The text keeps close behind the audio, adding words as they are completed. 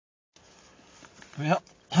We're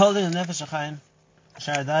holding the Nefesh Hachayim,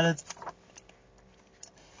 Shar Dalet.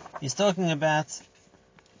 He's talking about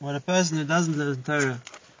what a person who doesn't learn Torah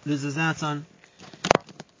loses out on.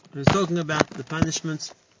 He's talking about the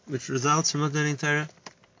punishment which results from not learning Torah.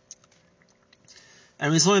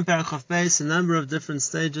 And we saw in perek of base a number of different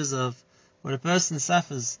stages of what a person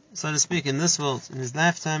suffers, so to speak, in this world, in his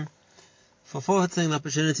lifetime, for forfeiting the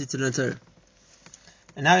opportunity to learn Torah.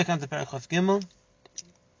 And now we come to perek of Gimel.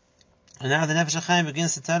 And now the Nefesh Hachayim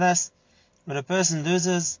begins to tell us what a person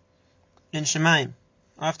loses in Shemaim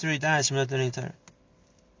after he dies from not learning Torah.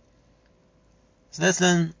 So let's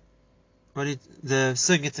learn the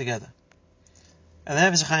sugya together. And the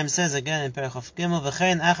Nefesh Hachayim says again in perek of Gimel,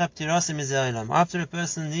 V'chein achab tirasi mizeh olam. After a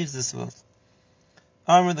person leaves this world,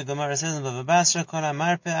 Amr, the Gemara says in Bava Basra, Kol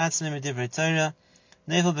hamarpe atzmei midivrei Torah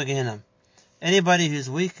nefel begehinnom. Anybody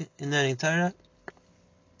who's weak in learning Torah,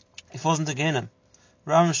 he falls into Gehinnom.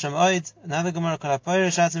 Ram Shem Oid, another Gemara, Kol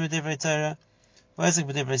hapoirish atzmei midivrei Torah v'osek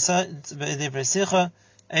b'divrei sicha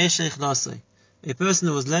eisheich lasei. A person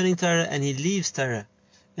who was learning Torah and he leaves Torah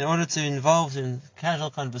in order to involve in casual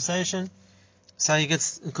conversation, so he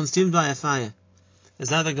gets consumed by a fire. There's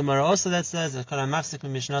another Gemara also that says that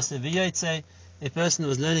a person who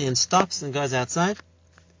was learning and stops and goes outside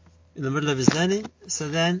in the middle of his learning, so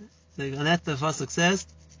then the Pasuk says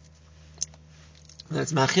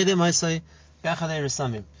that's machidim oisei gachalei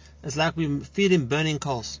resamim. It's like we feed him burning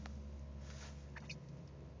coals.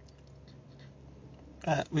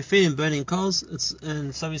 We feed him burning coals,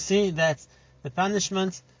 and so we see that the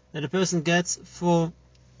punishment that a person gets for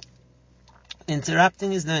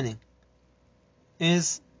interrupting his learning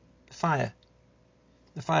is fire.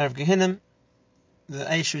 The fire of Gehinnom, the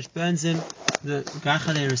Aish which burns him, the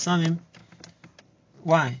Gachalei Resamim.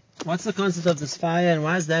 Why? What's the concept of this fire, and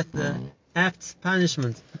why is that the apt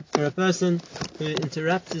punishment for a person who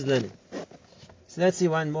interrupts his learning? So let's see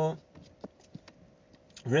one more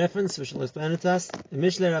reference which will explain it to us. The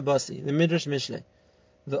Mishlei Rabasi, the Midrash Mishlei.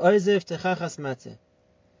 The Oizev Techachas Mateh.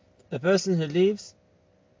 A person who leaves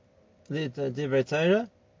the Divrei Torah,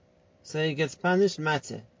 so he gets punished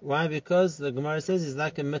mateh. Why? Because the Gemara says he's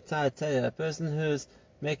like a mita'ateh, a person who's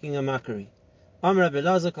making a mockery. Amar Rabbi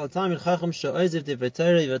Elazar kol talmid chacham she'oizev divrei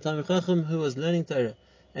Torah, yiva talmid chacham who was learning Torah,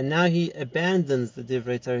 and now he abandons the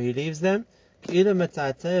Divrei Torah, he leaves them. Ki'ilu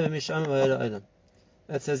mita'ateh v'misham v'ola olam.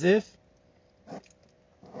 That's as if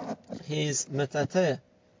he's mita'ateh,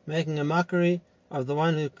 making a mockery of the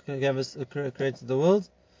one who created the world.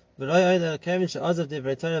 If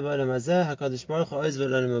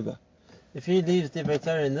he leaves Divrei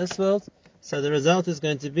Torah in this world, so the result is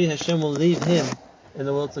going to be Hashem will leave him in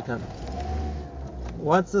the world to come.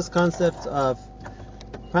 What's this concept of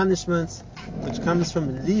punishment which comes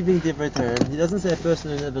from leaving Divrei Torah? And he doesn't say a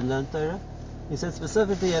person who never learned Torah. He said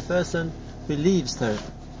specifically a person who leaves Torah.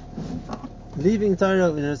 Leaving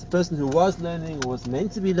Torah is a person who was learning or was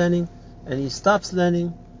meant to be learning, and he stops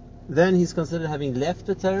learning. Then he's considered having left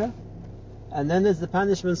the Torah. And then there's the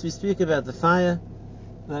punishments we speak about, the fire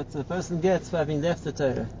that the person gets for having left the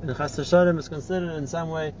Torah. And Chas v'Shalom is considered in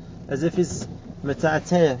some way as if he's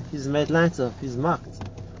meta'ateh, he's made light of, he's mocked.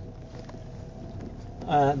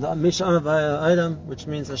 The Mish'am V'Olam, which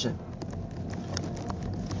means Hashem.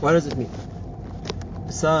 What does it mean?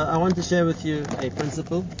 So I want to share with you a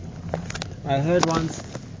principle I heard once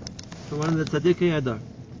from one of the Tzadikei Adar.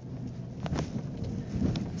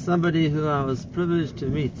 Somebody who I was privileged to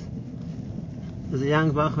meet as a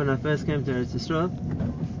young bach when I first came to Eretz Yisrael.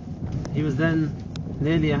 He was then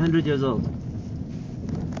nearly 100 years old.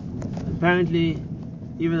 Apparently,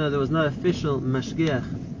 even though there was no official mashgiach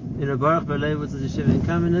in Baruch Bar Leibotz's yeshiva in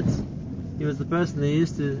Kamenetz, he was the person who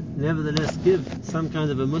used to nevertheless give some kind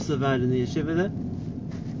of a musavad in the yeshiva there.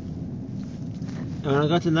 And when I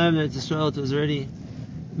got to know him in Eretz Yisrael, it was already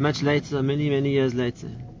much later, many years later.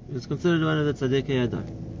 He was considered one of the Tzadikei Adar.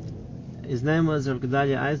 His name was Rav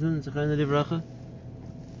Gedalia Eisman, Zechron Livracha,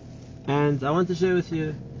 and I want to share with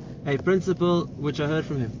you a principle which I heard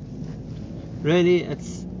from him. Really,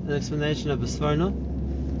 it's an explanation of a Sforno,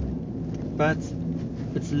 but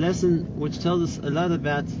it's a lesson which tells us a lot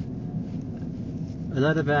about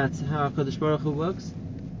how HaKadosh Baruch Hu works,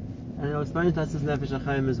 and it'll explain to us as Nefesh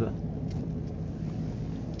Hachayim as well.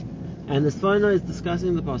 And the Sforno is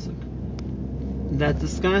discussing the Pasuk that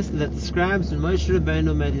describes when Moshe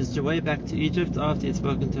Rabbeinu made his way back to Egypt after he had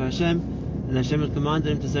spoken to Hashem, and Hashem had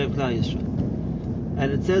commanded him to save Klal Yisrael.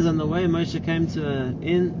 And it says on the way Moshe came to an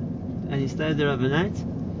inn and he stayed there overnight.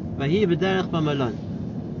 Vahi b'derech b'malon.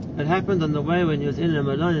 It happened on the way when he was in a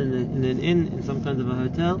malon, in an inn, in some kind of a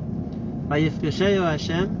hotel. Vayifkasheyu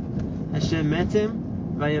Hashem met him.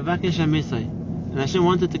 Vayavakesh hamisai, and Hashem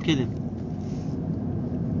wanted to kill him.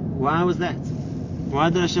 Why was that?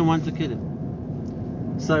 Why did Hashem want to kill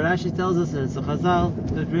him? So Rashi tells us in Chazal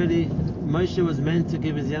that really Moshe was meant to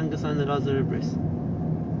give his younger son Elazar a bris,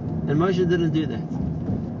 and Moshe didn't do that.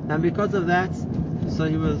 And because of that, so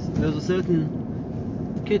there was a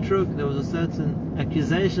certain kitruk, there was a certain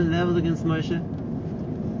accusation leveled against Moshe,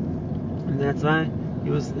 and that's why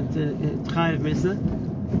he was Chayiv Misa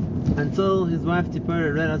until his wife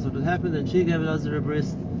Tipporah realized what had happened, and she gave Elazar a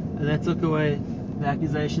bris, and that took away the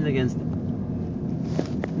accusation against him.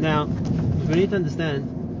 Now, what we need to understand,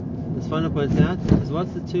 as Fana points out, is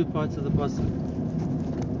what's the two parts of the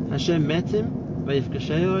pasuk. Hashem met him,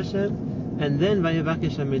 Vayifkashehu Hashem, and then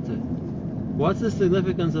Vayivakesh Hamito. What's the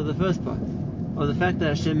significance of the first part? Of the fact that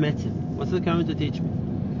Hashem met him? What's it coming to teach me?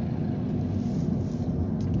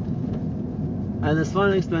 And the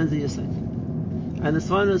Sfana explains the Yisod. And the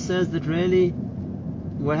Sfana says that really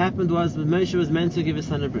what happened was that Moshe was meant to give his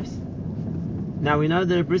son a bris. Now we know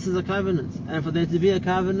that a bris is a covenant, and for there to be a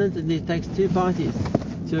covenant, it takes two parties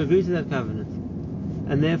to agree to that covenant.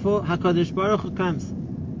 And therefore, HaKadosh Baruch Hu comes,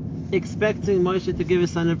 expecting Moshe to give his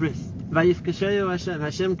son a bris. Vayifkashehu Hashem.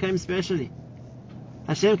 Hashem came specially.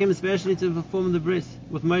 Hashem came especially to perform the bris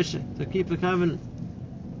with Moshe, to keep the covenant.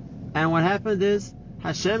 And what happened is,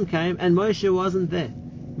 Hashem came and Moshe wasn't there.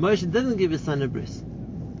 Moshe didn't give his son a bris.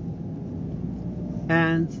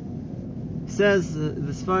 And says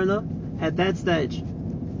the Sforno, at that stage,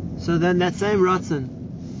 so then that same ratzon,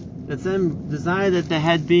 that same desire that there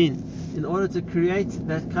had been in order to create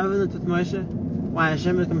that covenant with Moshe, why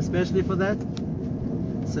Hashem had come especially for that,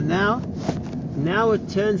 so now it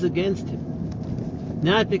turns against him.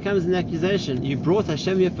 Now it becomes an accusation. You brought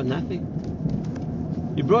Hashem here for nothing.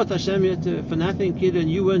 You brought Hashem here for nothing, kid,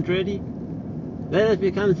 and you weren't ready. Then it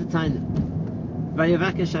becomes a taina.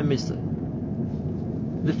 Vayevakesh hamisa.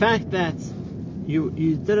 The fact that you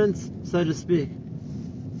didn't, so to speak,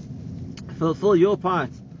 fulfill your part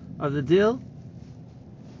of the deal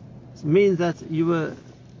means that you were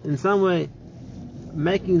in some way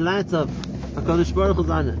making light of HaKadosh Baruch Hu's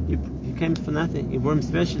honor. You came for nothing. You brought him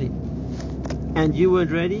specially, and you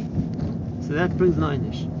weren't ready. So that brings an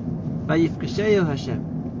einish. Vayifkashehu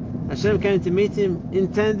Hashem. Hashem came to meet him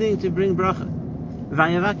intending to bring bracha.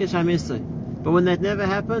 Vayavakesh hamisoi. But when that never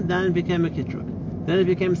happened, then it became a kitruk. Then it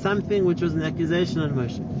became something which was an accusation on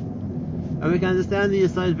Moshe. And we can understand the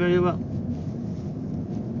Yisod very well.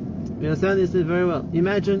 We understand the Yisod very well.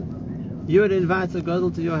 Imagine you would invite a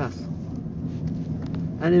gadol to your house.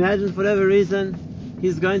 And imagine for whatever reason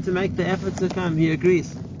he's going to make the effort to come. He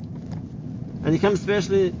agrees. And he comes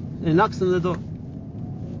specially and knocks on the door.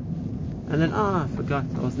 And then, I forgot,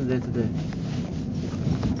 I wasn't there today.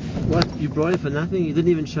 What, you brought it for nothing? You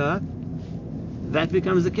didn't even show up? That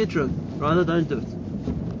becomes a kitruk. Rather don't do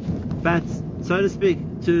it. But, so to speak,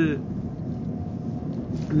 to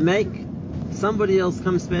make somebody else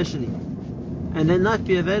come specially and then not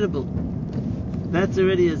be available, that's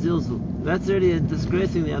already a zilzul. That's already a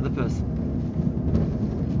disgracing the other person.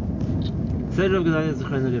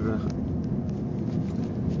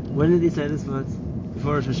 When did he say this words?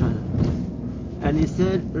 Before Rosh Hashanah. And he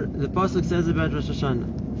said, the pasuk says about Rosh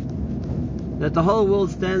Hashanah, that the whole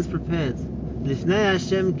world stands prepared. Lifnei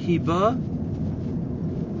Hashem kiba,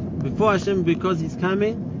 before Hashem, because he's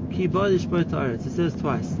coming, kiba lishpot haaretz. It says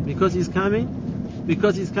twice. Because he's coming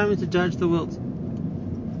to judge the world.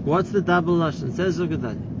 What's the double lashon? Says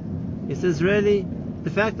Zugadali. He says, really,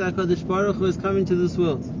 the fact that HaKadosh Baruch Hu is coming to this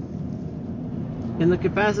world in the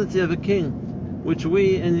capacity of a king, which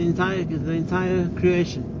we and the entire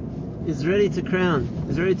creation is ready to crown,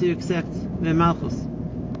 is ready to accept their malchus.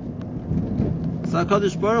 So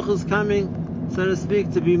HaKadosh Baruch Hu is coming, so to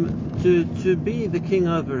speak, to be the king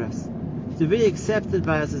over us, to be accepted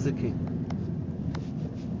by us as a king.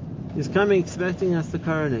 He's coming expecting us to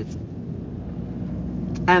coronate him.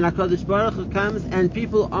 And HaKadosh Baruch Hu comes and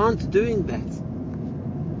people aren't doing that.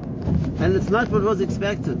 And it's not what was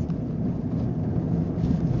expected.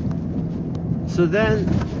 So then,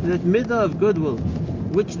 that midah of goodwill,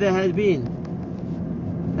 which there had been,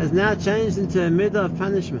 has now changed into a midah of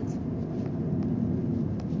punishment.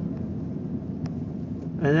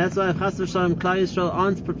 And that's why Chas v'Shalom Klal Yisrael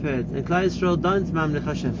aren't prepared, and Klal Yisrael don't mamlech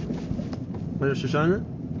Hashem when Rosh Hashanah,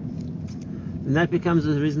 and that becomes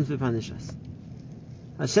a reason to punish us.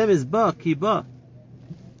 Hashem is ba, ki ba.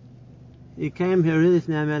 He came here really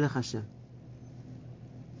from Melech Hashem.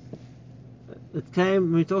 It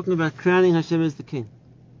came, we're talking about crowning Hashem as the king.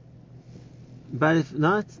 But if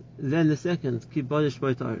not, then the second, ki ba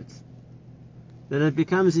lishpot haaretz. Then it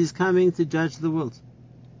becomes he's coming to judge the world.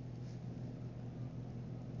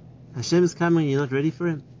 Hashem is coming, you're not ready for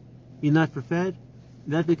him, you're not prepared,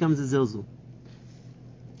 that becomes a zilzul.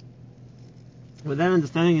 With that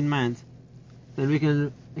understanding in mind, then we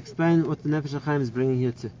can explain what the Nefesh Hachayim is bringing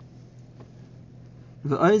here too.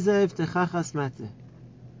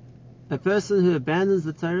 A person who abandons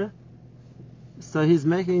the Torah, so he's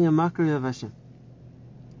making a mockery of Hashem.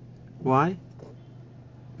 Why?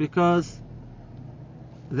 Because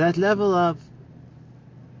that level of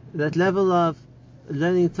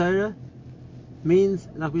learning Torah means,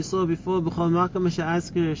 like we saw before,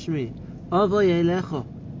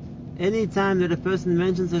 any time that a person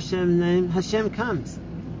mentions Hashem's name, Hashem comes.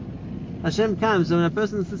 Hashem comes. So when a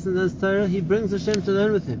person sits and learns Torah, he brings Hashem to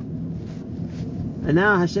learn with him. And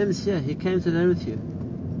now Hashem is here. He came to learn with you.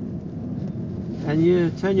 And you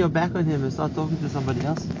turn your back on him and start talking to somebody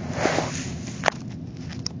else.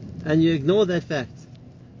 And you ignore that fact.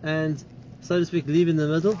 And, so to speak, leave in the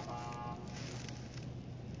middle.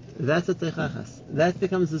 That's a techachas. That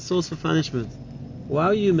becomes the source for punishment. Why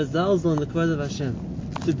are you mezalzel on the quote of Hashem?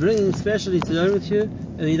 To bring him specially to learn with you,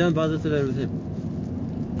 and you don't bother to learn with him.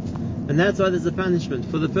 And that's why there's a punishment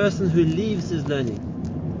for the person who leaves his learning.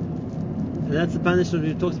 And that's the punishment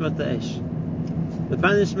we talked about the Eish. The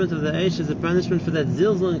punishment of the Eish is a punishment for that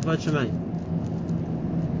zilzul in Kvod Shemayim.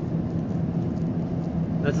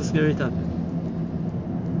 That's a scary topic.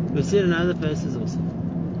 We see it in other places also.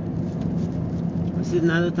 We see it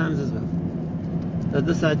in other times as well. That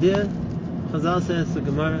this idea, Chazal says the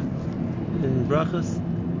Gemara in Brachos,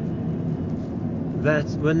 that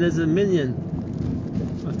when there's a minyan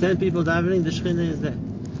of 10 people davening, the Shekhinah is there.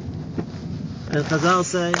 And Chazal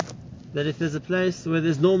say that if there's a place where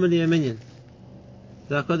there's normally a minyan,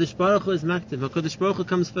 the HaKadosh Baruch Hu is maktiv, HaKadosh Baruch Hu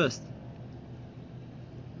comes first.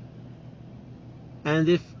 And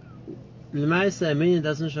if L'maisa a minyan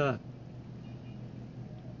doesn't show up,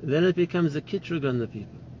 then it becomes a kitrug on the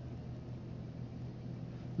people.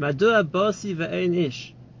 Madua basi v'ein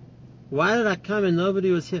ish. Why did I come and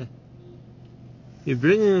nobody was here? You're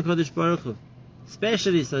bringing a Kodesh Baruch Hu,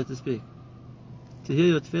 specially, so to speak, to hear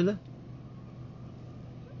your tefillah,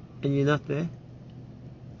 and you're not there.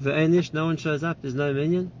 V'ein ish, no one shows up, there's no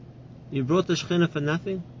minyan. You brought the Shekhinah for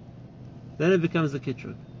nothing. Then it becomes a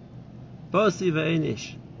kitrug. Basi v'ein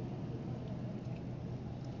ish.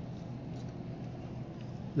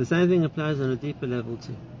 The same thing applies on a deeper level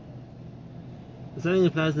too.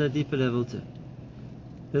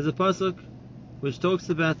 There's a pasuk which talks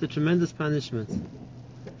about the tremendous punishment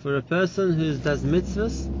for a person who does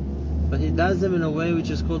mitzvahs, but he does them in a way which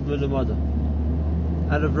is called mulumada,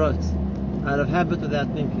 out of rote, out of habit, without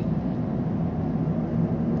thinking.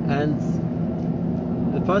 And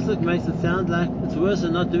the pasuk makes it sound like it's worse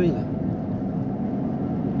than not doing them.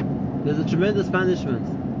 There's a tremendous punishment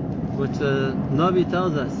which the Navi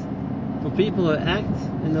tells us for people who act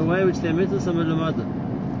in the way which their mitzvahs are mulumada.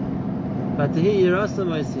 But to hear Yirasa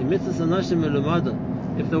Moisi, mitzvahs are nashim mulumada,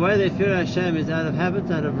 if the way they fear Hashem is out of habit,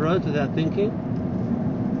 out of rote, without thinking,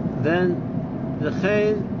 then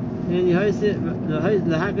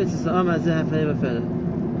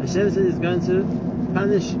Hashem says He's going to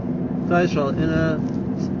punish Israel in a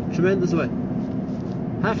tremendous way.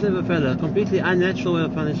 A completely unnatural way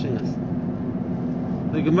of punishing us.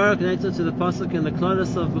 The Gemara connected to the pasuk in the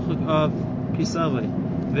Kloros of Kisaveh.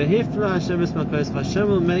 Vehifla Hashem es makos. Hashem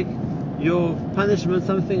will make your punishment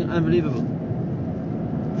something unbelievable,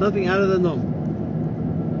 something out of the norm.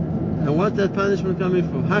 And what's that punishment coming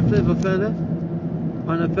from? Hakle v'fele,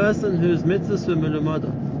 on a person whose mitzvahs were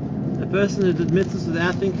melumada, a person who did mitzvahs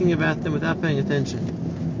without thinking about them, without paying attention.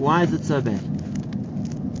 Why is it so bad?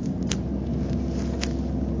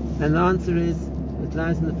 And the answer is, it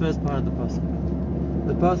lies in the first part of the pasuk.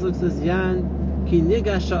 The pasuk says, Yan ki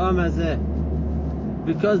nigash ha'am hazeh,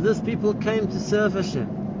 because this people came to serve Hashem.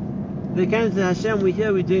 They came to Hashem, we're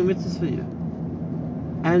here, we're doing mitzvahs for you.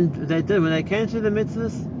 And they did. When they came to the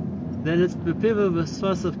mitzvahs, then it's prepiva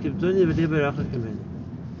v'svas of kibduni v'liberacha kameni.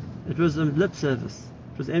 It was a lip service.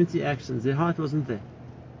 It was empty actions. Their heart wasn't there.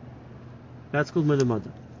 That's called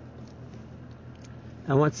mulumada.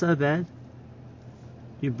 And what's so bad?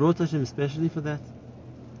 You brought Hashem especially for that.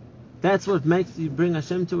 That's what makes you bring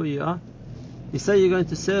Hashem to where you are. You say you're going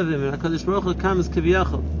to serve Him, and HaKadosh Baruch Hu comes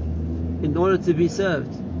kiviyachol in order to be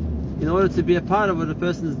served, in order to be a part of what a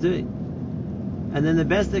person is doing. And then the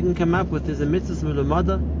best they can come up with is a mitzvah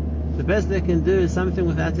mulumada. The best they can do is something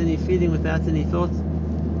without any feeling, without any thought.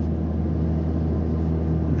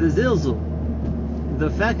 The zilzul, the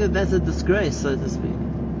fact that that's a disgrace, so to speak,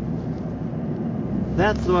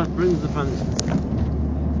 that's what brings the punishment.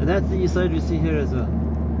 And that's the yisod we see here as well.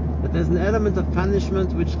 But there's an element of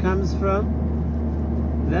punishment which comes from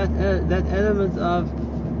that element of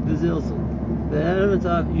the zilzul. The element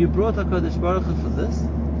of, you brought HaKadosh Baruch Hu for this,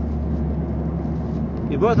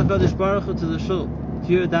 you brought HaKadosh Baruch Hu to the shul. If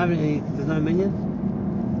you're davening and there's no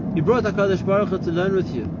minyan, you brought HaKadosh Baruch Hu to learn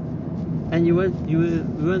with you. And you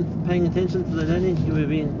weren't paying attention to the learning, you were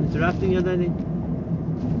interrupting your learning.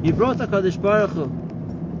 You brought HaKadosh Baruch Hu,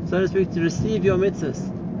 so to speak, to receive your mitzvahs.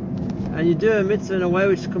 And you do a mitzvah in a way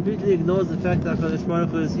which completely ignores the fact that HaKadosh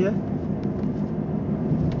Baruch Hu is here.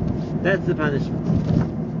 That's the punishment.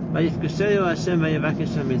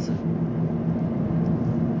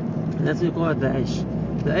 And that's what we call it the Eish.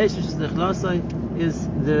 The Eish, which is the Chlasai, is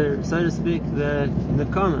the, so to speak, the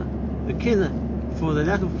Nekama, the Kina, for the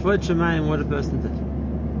lack of Kvod Shemayim, what a person did.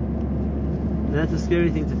 And that's a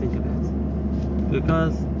scary thing to think about.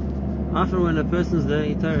 Because often when a person is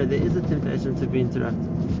learning Torah, there is a temptation to be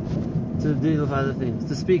interrupted, to deal with other things,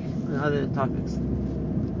 to speak on other topics.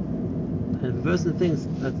 And if a person thinks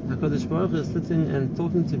that HaKadosh Baruch Hu is sitting and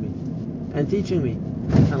talking to me and teaching me,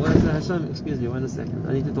 I'm going to say, Hashem, excuse me, 1 second,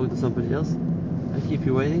 I need to talk to somebody else. I keep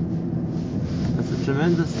you waiting. That's a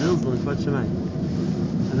tremendous zilzal in Kvod Shemayim.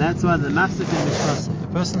 And that's why the mafsek in Mishmasa, a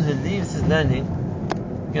person who leaves his learning,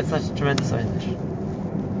 gets such a tremendous einish.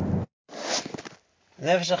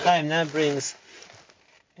 Nefesh Hachayim now brings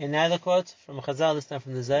another quote from Chazal, this time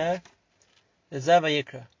from the Zohar. The Zohar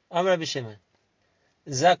Yikra. Amar Rabbi Shimon.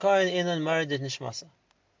 Zakayin inon maridit nishmasa.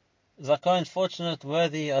 Zakayin, fortunate,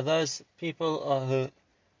 worthy are those people who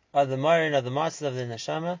are the marid, are the masters of the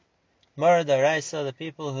neshama. Marid Araisa, the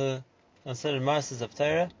people who considered masters of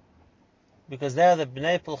Torah, because they are the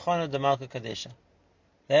bnei pulchana de Malka Kadesha.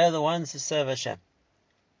 They are the ones who serve Hashem.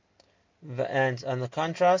 And on the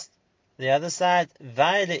contrast, the other side,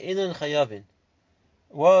 Vayle inun chayavin.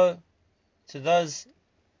 Woe to those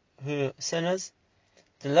who sinners,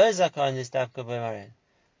 the lo zakayin istabka b'marin,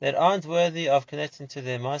 that aren't worthy of connecting to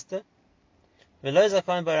their master. V'lo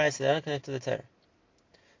zakayin b'raisa, they don't connect to the Torah.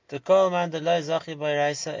 To call man the lo zachi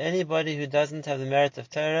b'raisa, anybody who doesn't have the merit of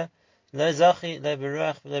Torah, lo zachi lo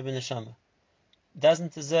b'ruach lo b'neshama,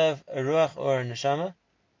 doesn't deserve a ruach or a neshama.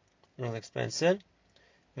 We'll explain soon.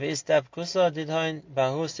 V'istabkusa didhain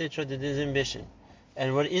bahu sitra didizim bishin.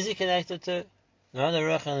 And what is he connected to? Not the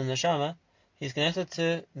ruach and the neshama. He's connected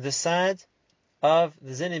to the side of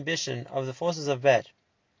the zin bishin, of the forces of bad.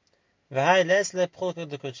 And he has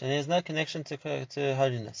no connection to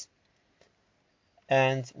holiness.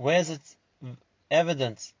 And where's it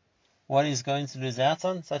evident what he's going to lose out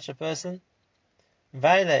on, such a person?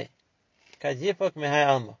 The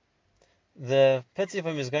pity for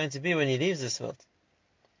him is going to be when he leaves this world.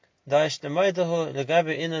 Because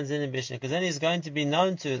then he's going to be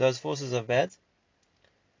known to those forces of bad.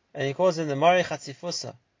 And he calls them the Mari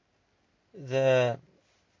Chatzifusa, the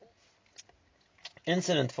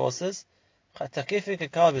incident forces. As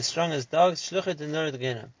strong as dogs,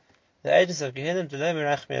 the agents of Gehinnom,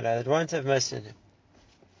 that won't have mercy on him.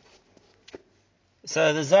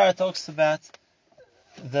 So the Zohar talks about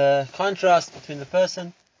the contrast between the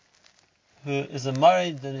person who is a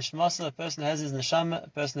Mari, the Nishmasa, a person who has his Neshama, a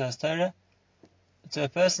person who has Torah, to a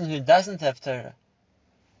person who doesn't have Torah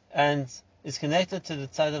and is connected to the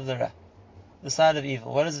side of the Ra, the side of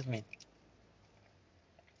evil. What does it mean?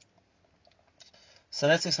 So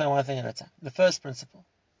let's explain one thing at a time. The first principle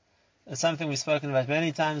is something we've spoken about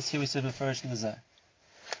many times. Here we said first in the Zohar.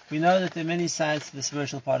 We know that there are many sides to the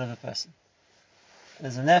spiritual part of a person.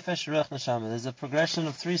 There's a Nefesh, Ruach, Neshama. There's a progression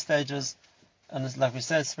of 3 stages, and it's, like we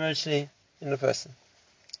said, spiritually in a person.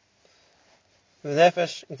 The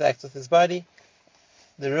Nefesh interacts with his body.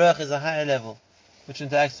 The Ruach is a higher level, which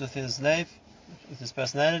interacts with his life, with his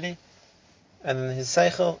personality, and then his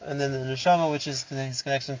Seichel, and then the Neshama, which is his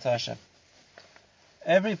connection to Hashem.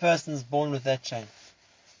 Every person is born with that chain.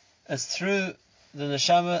 It's through the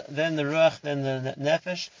Neshama, then the Ruach, then the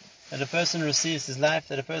Nefesh, that a person receives his life,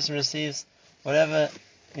 that a person receives whatever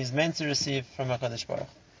he's meant to receive from HaKadosh Baruch.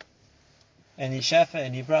 Any Shefa,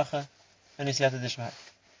 any Bracha, any Siyata Dishmai.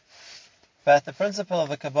 But the principle of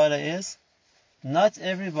the Kabbalah is, not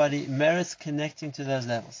everybody merits connecting to those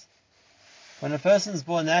levels. When a person is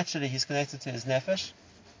born naturally, he's connected to his Nefesh.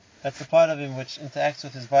 That's the part of him which interacts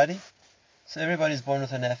with his body. So everybody is born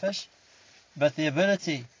with a Nefesh. But the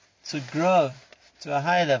ability to grow to a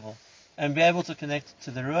higher level and be able to connect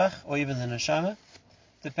to the Ruach or even the Neshama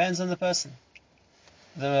depends on the person.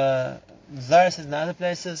 The Zohar says in other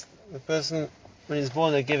places, the person, when he's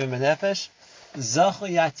born, they give him a Nefesh. Zachu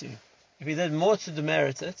Yatu. If he did more to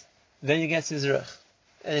demerit it, then he gets his Ruach.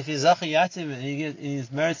 And if he's Zachu Yatu and he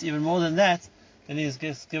merits even more than that, then he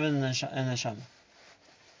gets given a Neshama.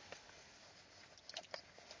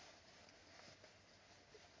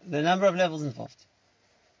 There are a number of levels involved.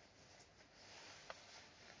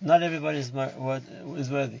 Not everybody is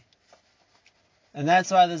worthy. And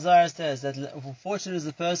that's why the Zohar says that fortunate is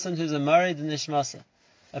the person who's a Mari the Nishmasa.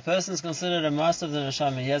 A person is considered a master of the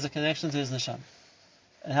Neshama. He has a connection to his Neshama.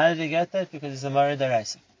 And how did he get that? Because he's a Mari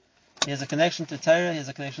Daraisa. He has a connection to Torah, he has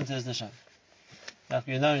a connection to his Neshama. Like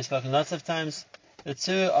we know, we've spoken lots of times, the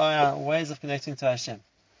two are our ways of connecting to Hashem.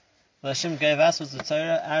 What Hashem gave us was the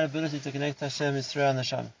Torah, our ability to connect to Hashem is through our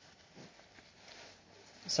Neshama.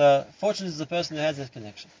 So, fortunate is the person who has that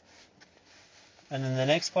connection. And then the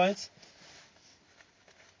next point,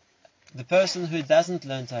 the person who doesn't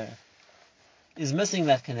learn Torah is missing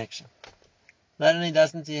that connection. Not only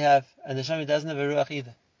doesn't he have a neshama, he doesn't have a ruach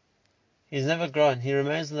either. He's never grown. He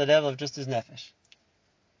remains on the level of just his nefesh.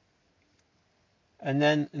 And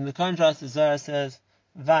then, in the contrast, the Zohar says,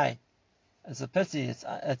 "Vai." It's a pity. It's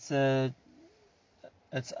a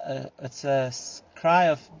cry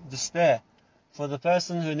of despair for the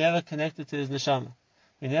person who never connected to his neshama,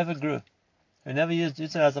 who never grew, who never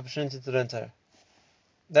utilized the opportunity to learn Torah.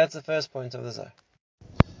 That's the first point of the Zohar.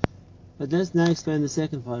 But let's now explain the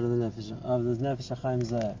second part of the Nefesh Hachayim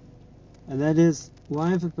Zohar. And that is,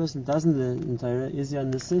 why if a person doesn't learn Torah, is he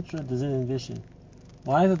on the Sitra, the Zin, and Vishin?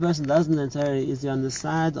 Why if a person doesn't learn Torah, is he on the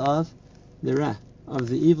side of the Ra, of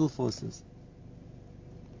the evil forces?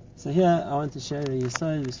 So here, I want to share a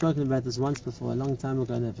Yisod. We've spoken about this once before, a long time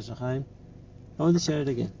ago in Nefesh Hachayim. I want to share it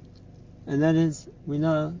again. And that is, we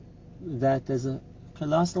know that there's a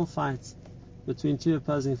colossal fight between two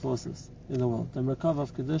opposing forces in the world, the Merkava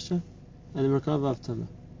of Kedusha and the Merkava of Tumah.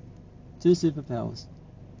 Two superpowers.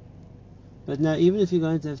 But now, even if you're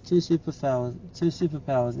going to have two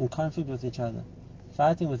superpowers in conflict with each other,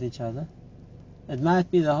 fighting with each other, it might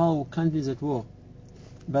be the whole country's at war.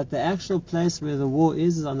 But the actual place where the war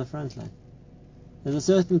is on the front line. There's a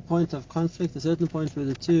certain point of conflict, a certain point where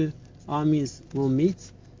the two armies will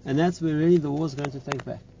meet, and that's where really the war is going to take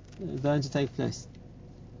place.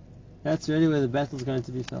 That's really where the battle is going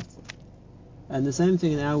to be felt. And the same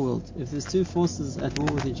thing in our world. If there's two forces at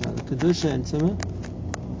war with each other, Kedusha and Tumah,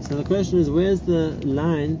 so the question is, where's the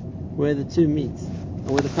line where the two meet,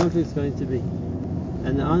 or where the conflict is going to be?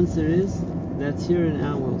 And the answer is, that's here in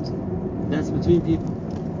our world. That's between people.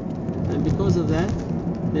 And because of that,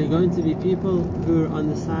 there are going to be people who are on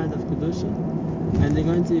the side of Kedusha, and there are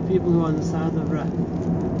going to be people who are on the side of Ra.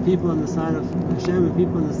 People on the side of Hashem, and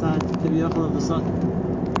people on the side of the Satan.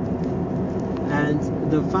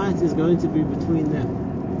 And the fight is going to be between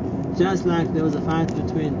them. Just like there was a fight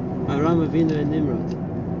between Avraham Avinu and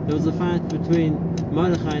Nimrod. There was a fight between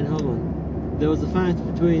Mordechai and Haman. There was a fight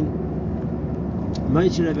between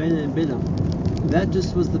Moshe Rabbeinu and Bilam. That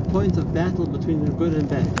just was the point of battle between the good and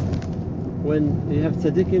bad. When you have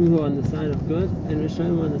tzaddikim who are on the side of good and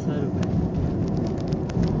Rishonim on the side of bad.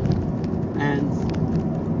 And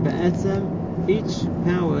Ba'atzam, each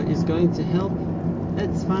power is going to help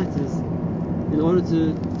its fighters in order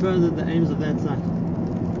to further the aims of that side.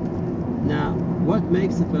 Now, what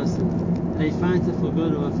makes a person a fighter for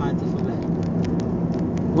good or a fighter for bad?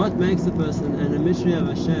 What makes a person an emissary of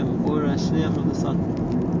Hashem or a shliach of the Satan?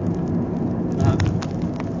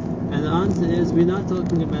 And the answer is, we're not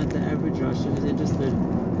talking about the average Rasha who's interested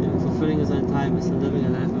in fulfilling his own taivas and living a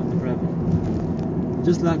life of depravity.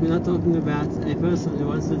 Just like we're not talking about a person who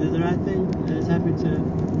wants to do the right thing and is happy to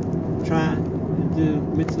try and do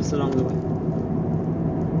mitzvahs along the way.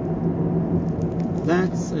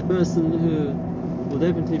 That's a person who will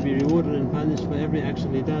definitely be rewarded and punished for every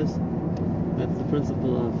action he does. That's the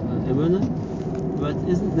principle of emunah, but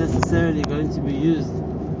isn't necessarily going to be used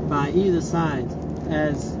by either side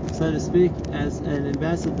as, so to speak, as an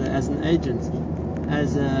ambassador, as an agent,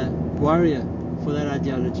 as a warrior for that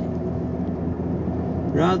ideology.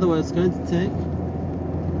 Rather, what it's going to take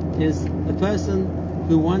is a person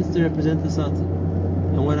who wants to represent the Satan.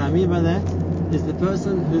 And what I mean by that is the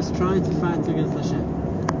person who's trying to fight against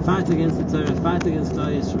Hashem, fight against the Torah, fight against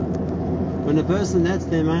Klal Yisrael. When a person, that's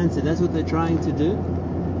their mindset, that's what they're trying to do,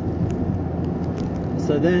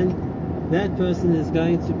 so then that person is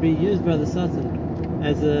going to be used by the Satan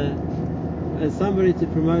as somebody to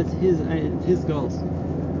promote his goals.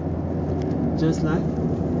 Just like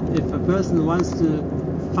if a person wants to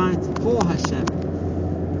fight for Hashem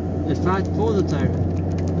and fight for the Torah,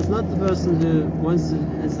 it's not the person who wants to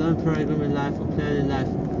have his own program in life or plan in life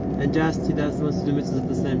and just he wants to do mitzvahs at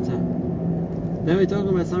the same time. Then we're talking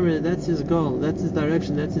about somebody that's his goal, that's his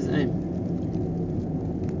direction, that's his aim.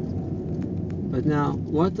 But now,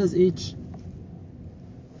 what does each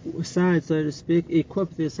side, so to speak,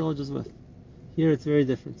 equip their soldiers with? Here it's very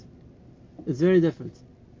different. It's very different.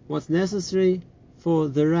 What's necessary for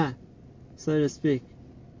the Ra, so to speak,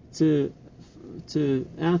 to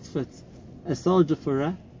outfit a soldier for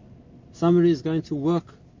Ra, somebody is going to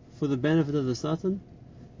work for the benefit of the Satan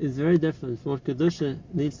is very different from what Kedusha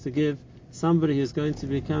needs to give somebody who's going to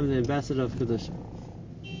become the ambassador of Kedusha.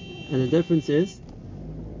 And the difference is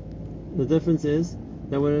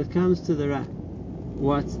that when it comes to the Ra,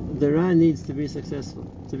 what the Ra needs to be successful,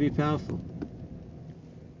 to be powerful,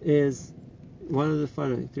 is one of the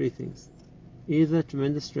following three things: either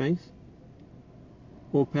tremendous strength,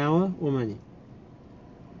 or power, or money.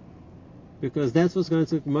 Because that's what's going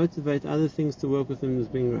to motivate other things to work with him as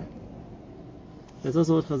being Ra. That's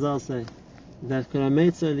also what Chazal say, that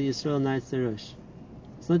Yisrael night Rosh.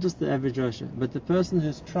 It's not just the average Rasha, but the person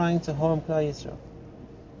who's trying to harm Klal Yisrael.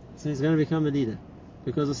 So he's going to become a leader,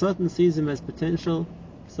 because the Satan sees him as potential,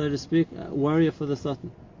 so to speak, a warrior for the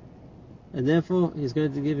Satan, and therefore he's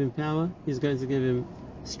going to give him power, he's going to give him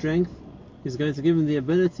strength, he's going to give him the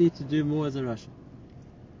ability to do more as a Rasha.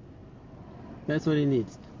 That's what he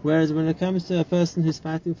needs. Whereas when it comes to a person who's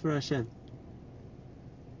fighting for Hashem,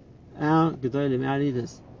 our Gedolim, our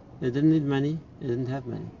leaders, they didn't need money, they didn't have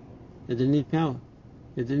money. They didn't need power,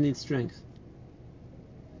 they didn't need strength.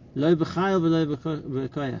 Lo b'chayil v'lo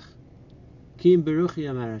b'koyach. Kim beruchi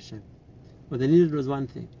amar Hashem. What they needed was one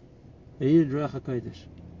thing. They needed Ruach HaKodesh.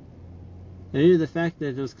 They needed the fact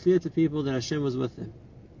that it was clear to people that Hashem was with them,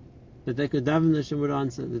 that they could daven, Hashem would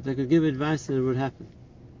answer, that they could give advice and it would happen.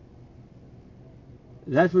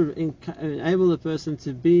 That would enable the person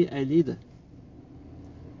to be a leader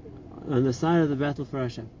on the side of the battle for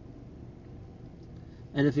Hashem.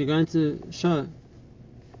 And if you're going to show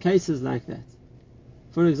cases like that,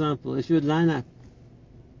 for example, if you would line up,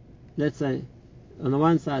 let's say, on the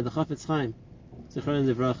one side, the Chafetz Chaim,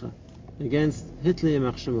 Zichron Livracha, against Hitler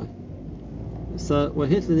Yemach Shemoy. So what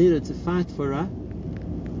Hitler needed to fight for Ra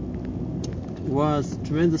was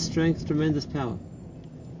tremendous strength, tremendous power.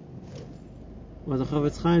 What the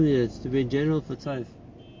Chafetz Chaim needed to be general for Tov.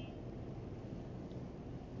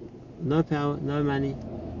 No power, no money,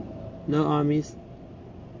 no armies,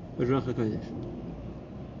 but Ruach HaKodesh.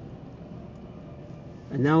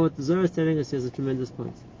 And now what the Zohar is telling us is a tremendous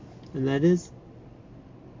point, and that is,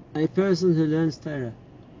 a person who learns Torah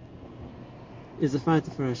is a fighter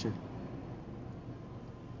for Hashem.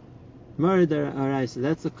 Morid Araisa,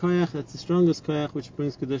 that's the koyach, that's the strongest koyach which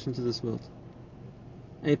brings Kedusha into this world.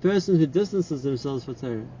 A person who distances themselves for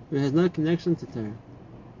Torah, who has no connection to Torah,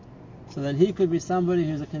 so then he could be somebody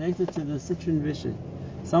who's connected to the Sitrin Vision,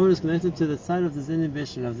 someone who's connected to the side of the Zinin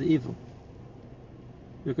Vision, of the evil.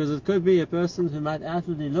 Because it could be a person who might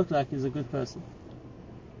outwardly look like he's a good person,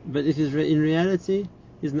 but if he's in reality,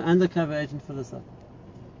 he's an undercover agent for the Satan.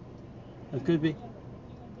 It could be.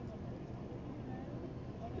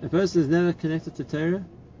 A person who's never connected to Torah,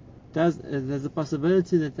 there's a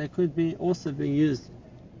possibility that they could be also being used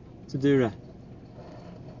to do Ra.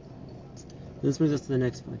 This brings us to the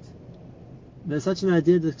next point. There's such an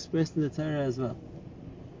idea that's expressed in the Torah as well.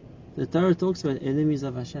 The Torah talks about enemies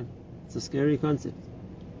of Hashem. It's a scary concept.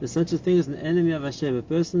 There's such a thing as an enemy of Hashem, a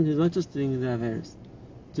person who's not just doing the Averis,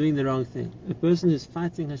 doing the wrong thing, a person who's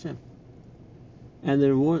fighting Hashem. And the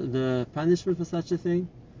reward, the punishment for such a thing,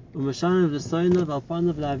 Hashem is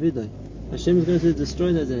going to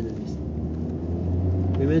destroy those enemies.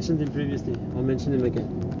 We mentioned him previously, I'll mention him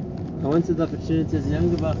again. I wanted the opportunity as a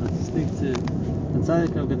younger bacher to speak to the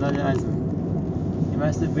Tzaddik of Gedalia Eisman. He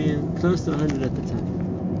must have been close to 100 at the time.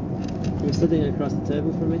 He was sitting across the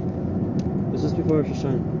table from me. It was just before Rosh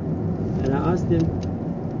Hashanah. And I asked him,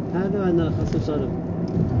 how do I know Chas v'Shalom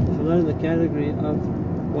if I'm not in the category of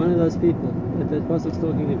one of those people that Pasuk's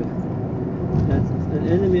talking about? That's an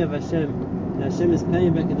enemy of Hashem, that Hashem is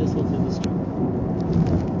paying back in this world to destroy.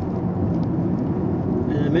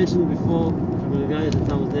 And I mentioned before, from the guy at the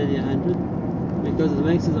time was nearly 100, because it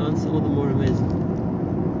makes his answer all the more amazing.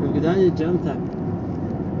 When Gedalia jumped up,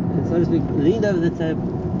 and so to speak, leaned over the table,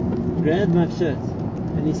 grabbed my shirt,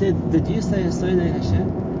 and he said, did you say a Sonei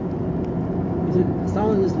Hashem? He said,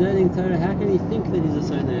 someone who's learning Torah, how can he think that he's a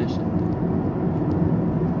Sonei Hashem?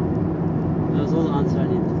 That was all the answer I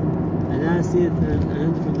needed. And now I see it, and I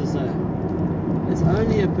learned it from the Zohar. It's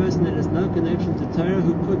only a person that has no connection to Torah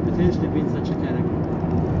who could potentially be in such a category.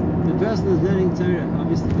 The person who's learning Torah,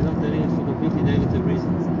 obviously he's not learning it for completely negative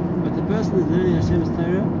reasons, but the person who's learning Hashem's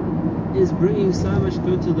Torah is bringing so much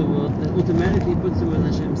good to the world that automatically puts him on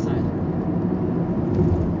Hashem's side.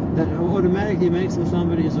 That automatically makes him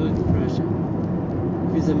somebody who's working for Hashem.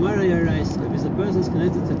 If he's a Mara Yarais, if he's a person who's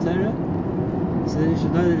connected to Torah, so then you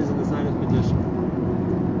should know that he's on the side of Kedusha.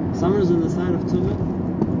 Someone who's on the side of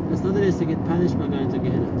Tumah, it's not that he has to get punished by going to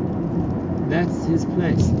Gehenna. That's his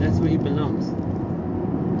place, that's where he belongs.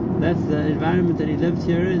 That's the environment that he lived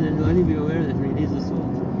here in, and he'll only be aware of that when he leaves this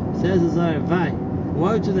world. Says the Zohar,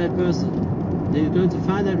 woe to that person he's going to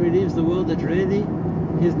find out when he leaves the world that really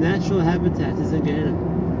his natural habitat is in Gehenna.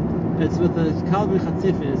 It's with those kalbi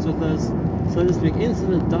chatzifin, it's with those, so to speak,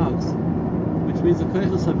 insolent dogs, which means the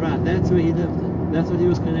koichos habrat. That's where he lived. That's what he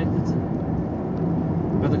was connected to.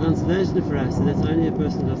 But the consolation for us is that only a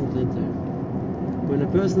person doesn't learn Torah. When a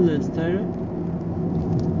person learns Torah,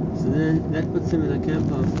 so then that puts him in a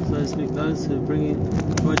camp of, so to speak, those who are bringing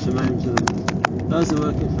Kvod Shemayim to the world, those who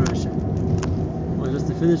are working for Hashem. Well, just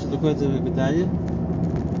to finish with the quote of Gedalia,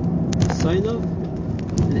 Soinov,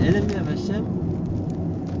 an enemy of Hashem,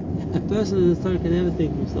 a person in the Torah can never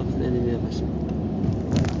think of himself as an enemy of Hashem.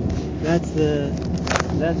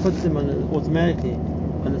 That puts him automatically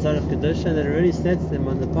on the side of Kedusha, and that already sets them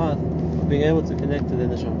on the path of being able to connect to the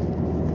Neshama.